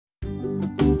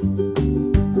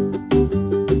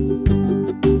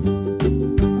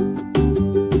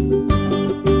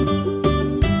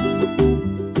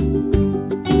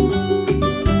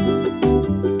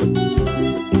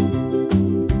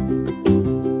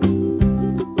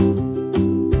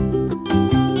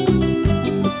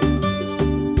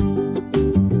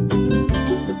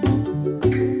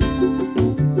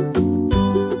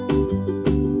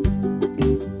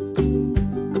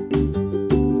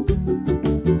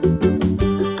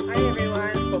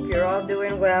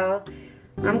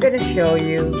I'm going to show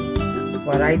you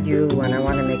what I do when I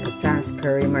want to make a fast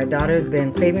curry. My daughter's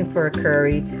been craving for a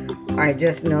curry. I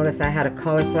just noticed I had a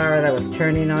cauliflower that was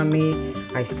turning on me.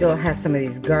 I still had some of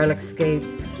these garlic scapes,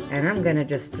 and I'm going to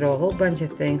just throw a whole bunch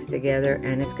of things together,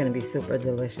 and it's going to be super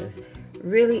delicious.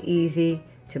 Really easy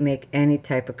to make any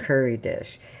type of curry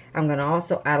dish. I'm going to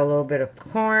also add a little bit of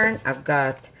corn. I've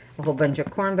got a whole bunch of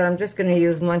corn, but I'm just going to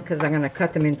use one because I'm going to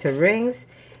cut them into rings,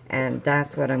 and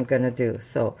that's what I'm going to do.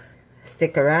 So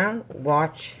stick around,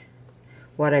 watch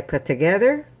what I put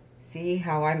together. See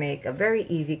how I make a very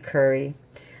easy curry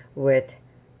with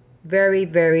very,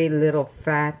 very little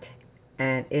fat,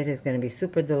 and it is going to be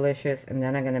super delicious. And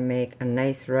then I'm going to make a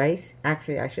nice rice.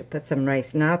 Actually, I should put some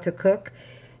rice now to cook,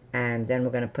 and then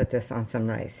we're going to put this on some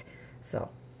rice. So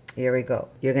here we go.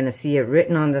 You're going to see it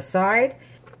written on the side.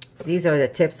 These are the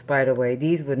tips, by the way.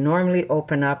 These would normally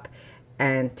open up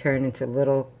and turn into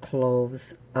little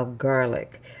cloves of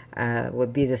garlic.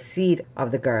 Would be the seed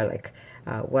of the garlic.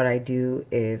 What I do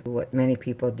is what many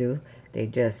people do. They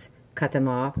just cut them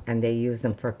off and they use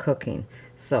them for cooking.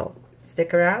 So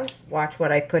stick around, watch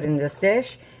what I put in this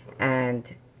dish,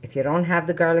 and if you don't have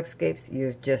the garlic scapes,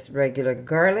 use just regular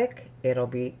garlic. It'll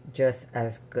be just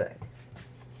as good.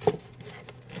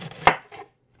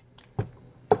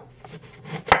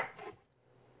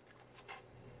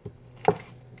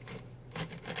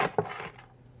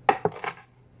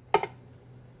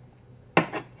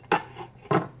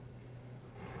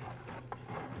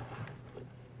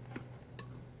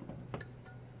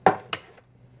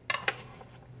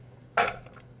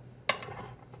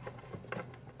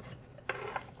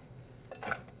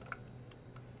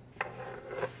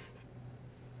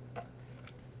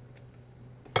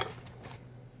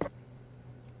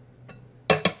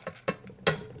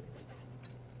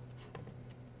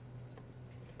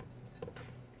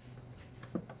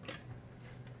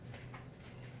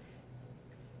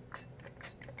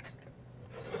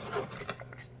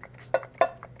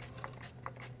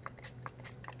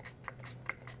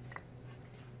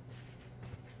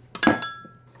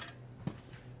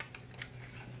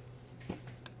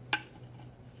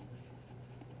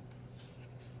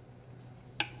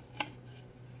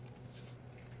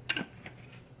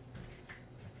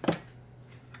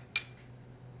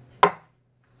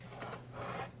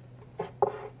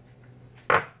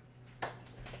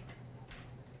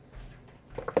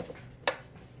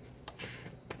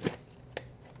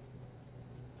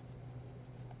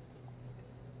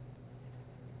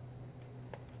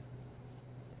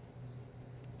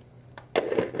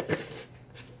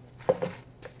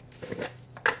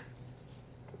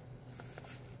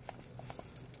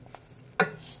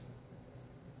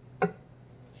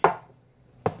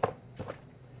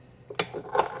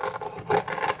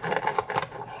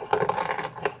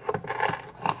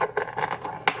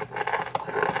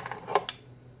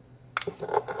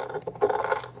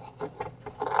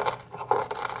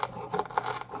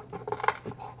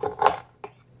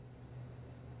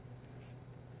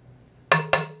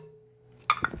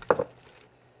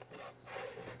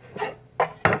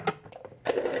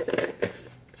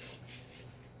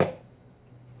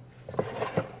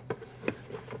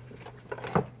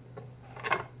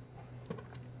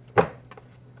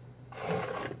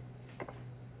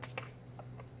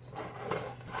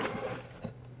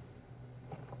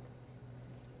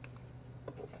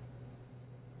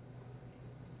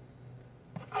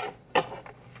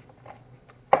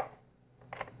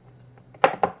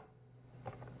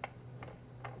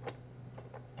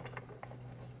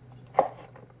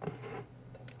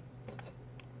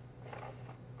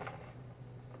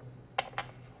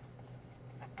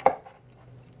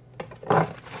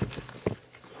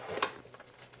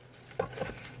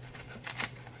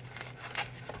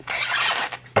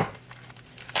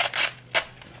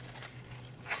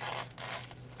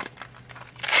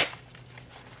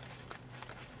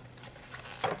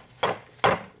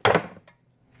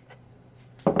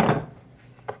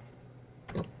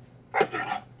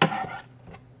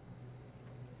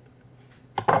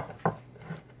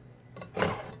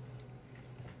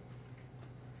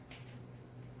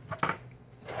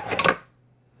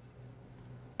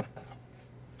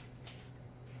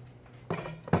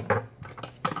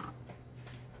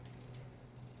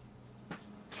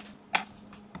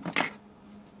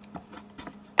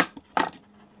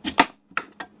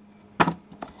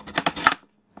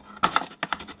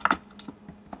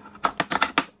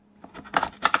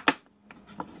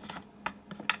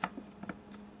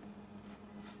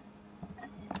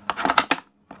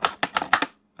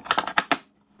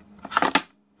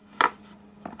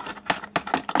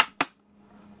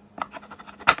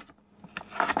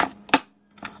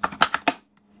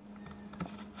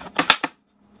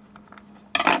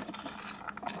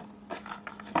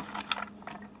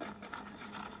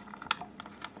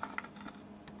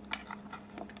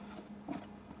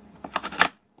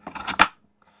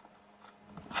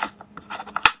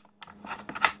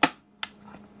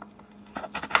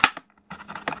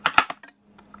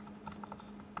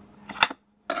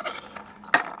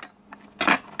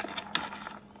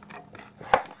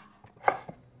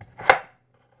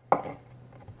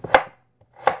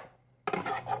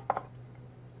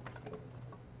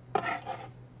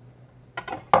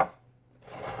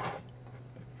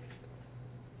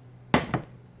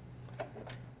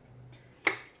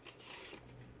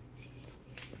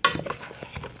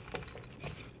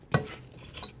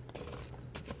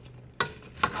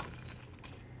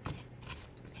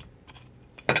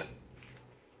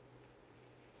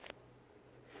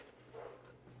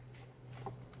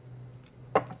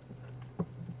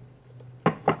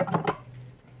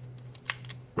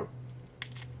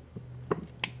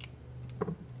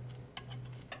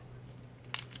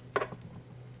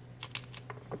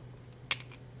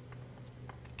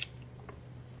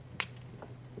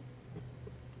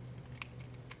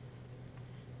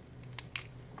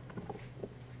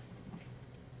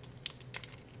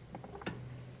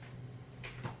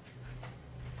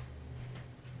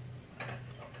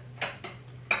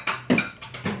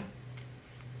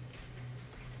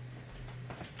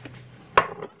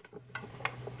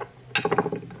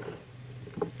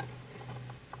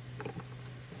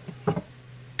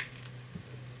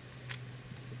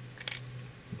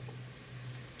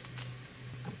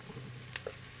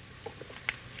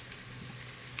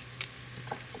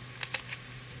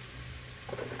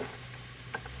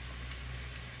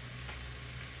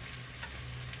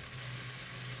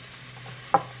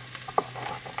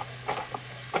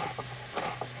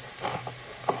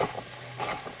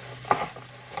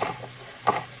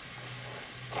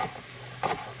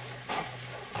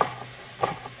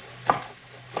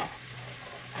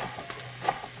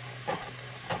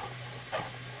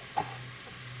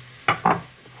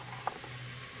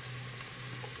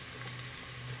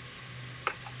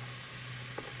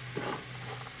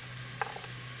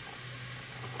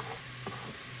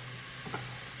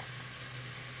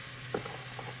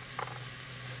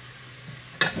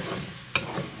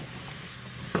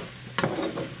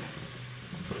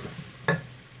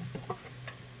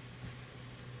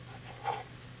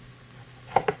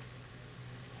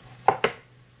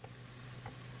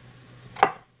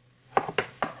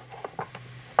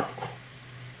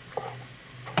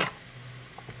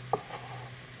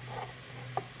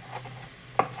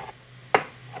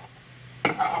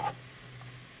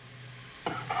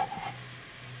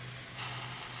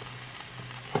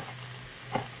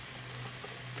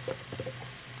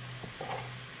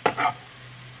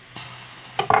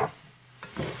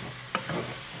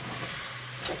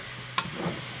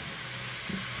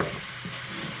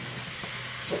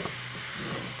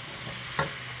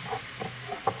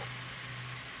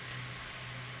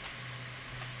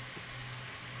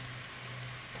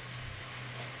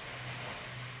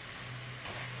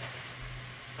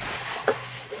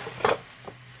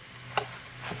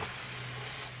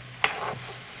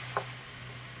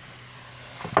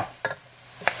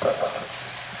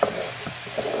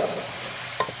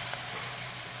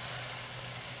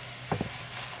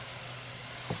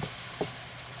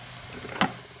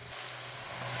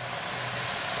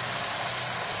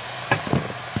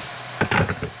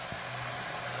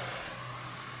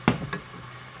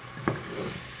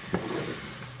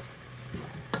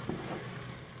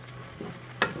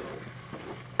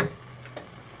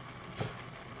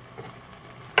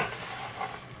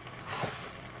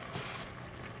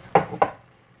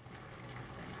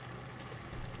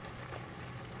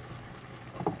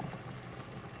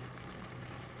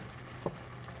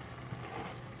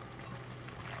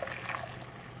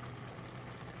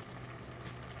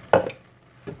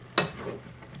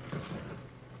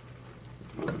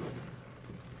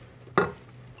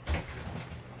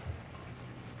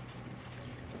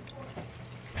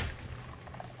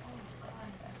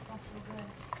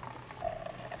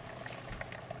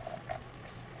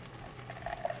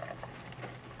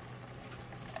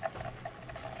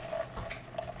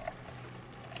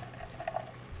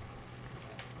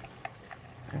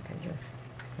 gorgeous.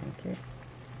 Thank you.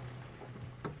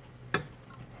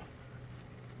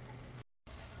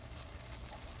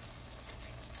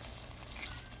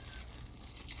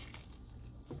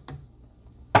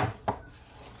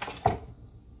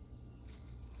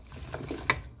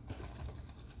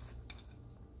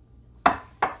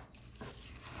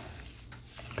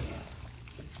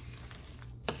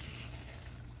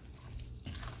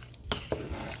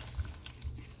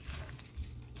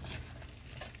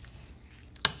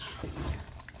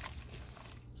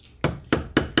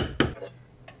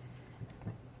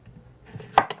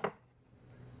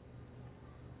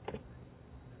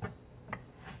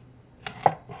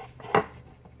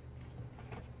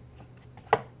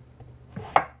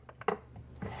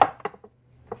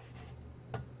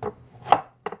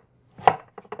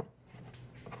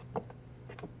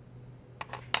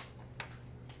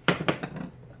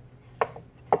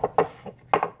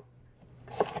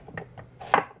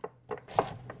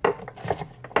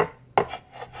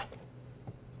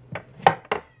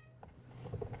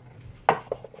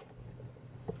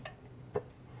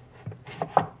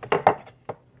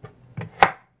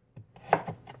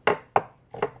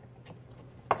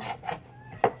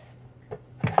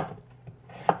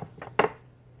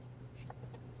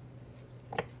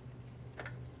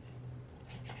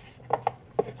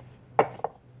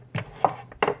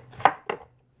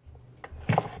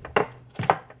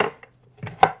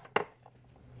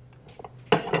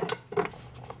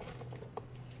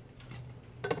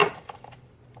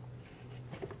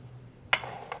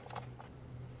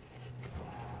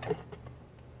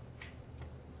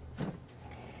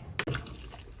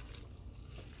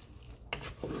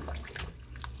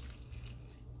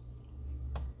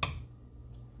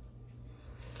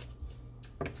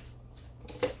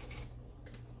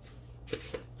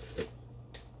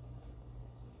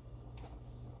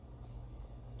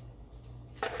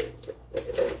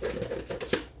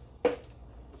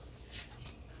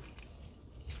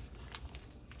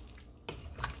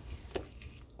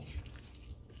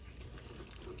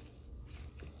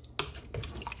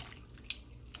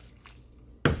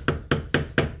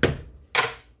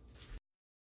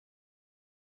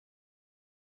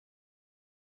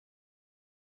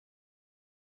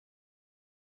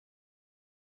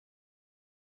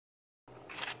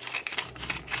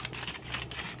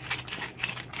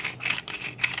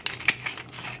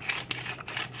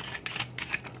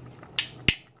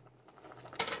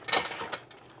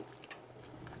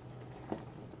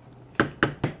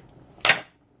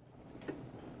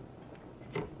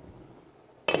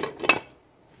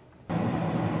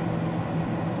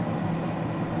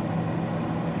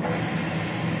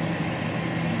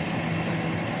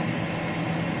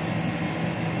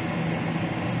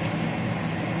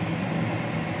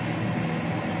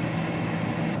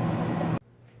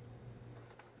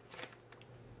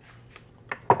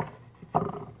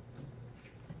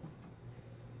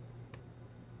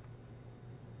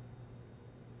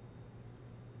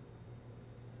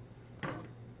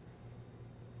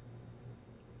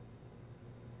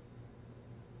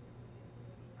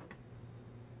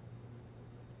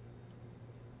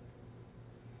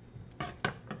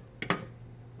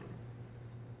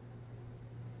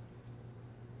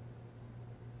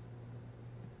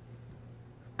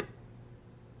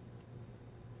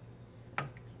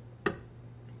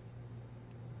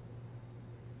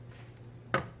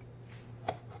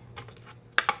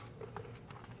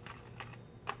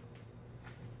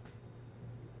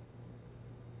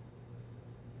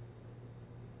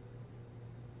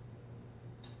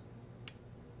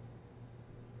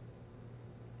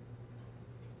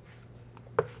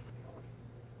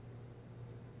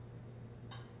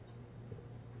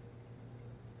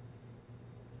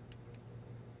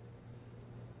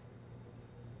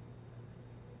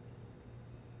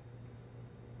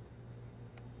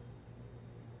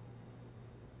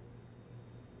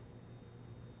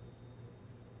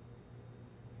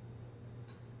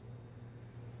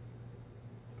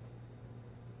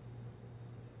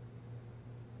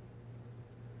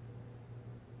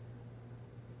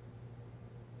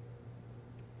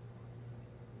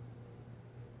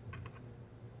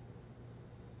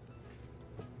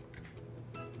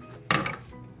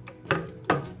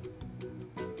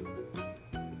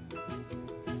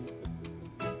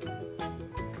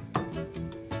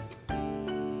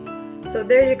 So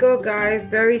there you go, guys.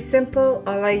 Very simple.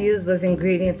 All I used was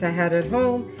ingredients I had at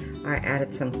home. I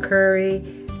added some curry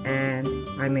and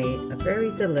I made a very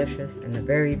delicious and a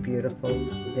very beautiful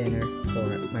dinner for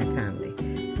my family.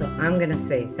 So I'm gonna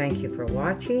say thank you for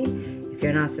watching. If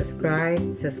you're not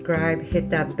subscribed, subscribe, hit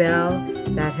that bell.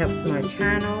 That helps my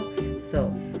channel. So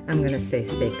I'm going to say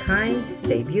stay kind,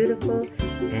 stay beautiful,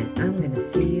 and I'm going to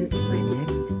see you in my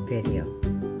next video.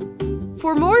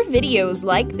 For more videos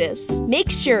like this, make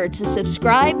sure to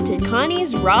subscribe to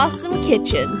Connie's RAWsome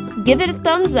Kitchen, give it a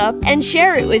thumbs up, and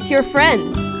share it with your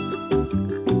friends.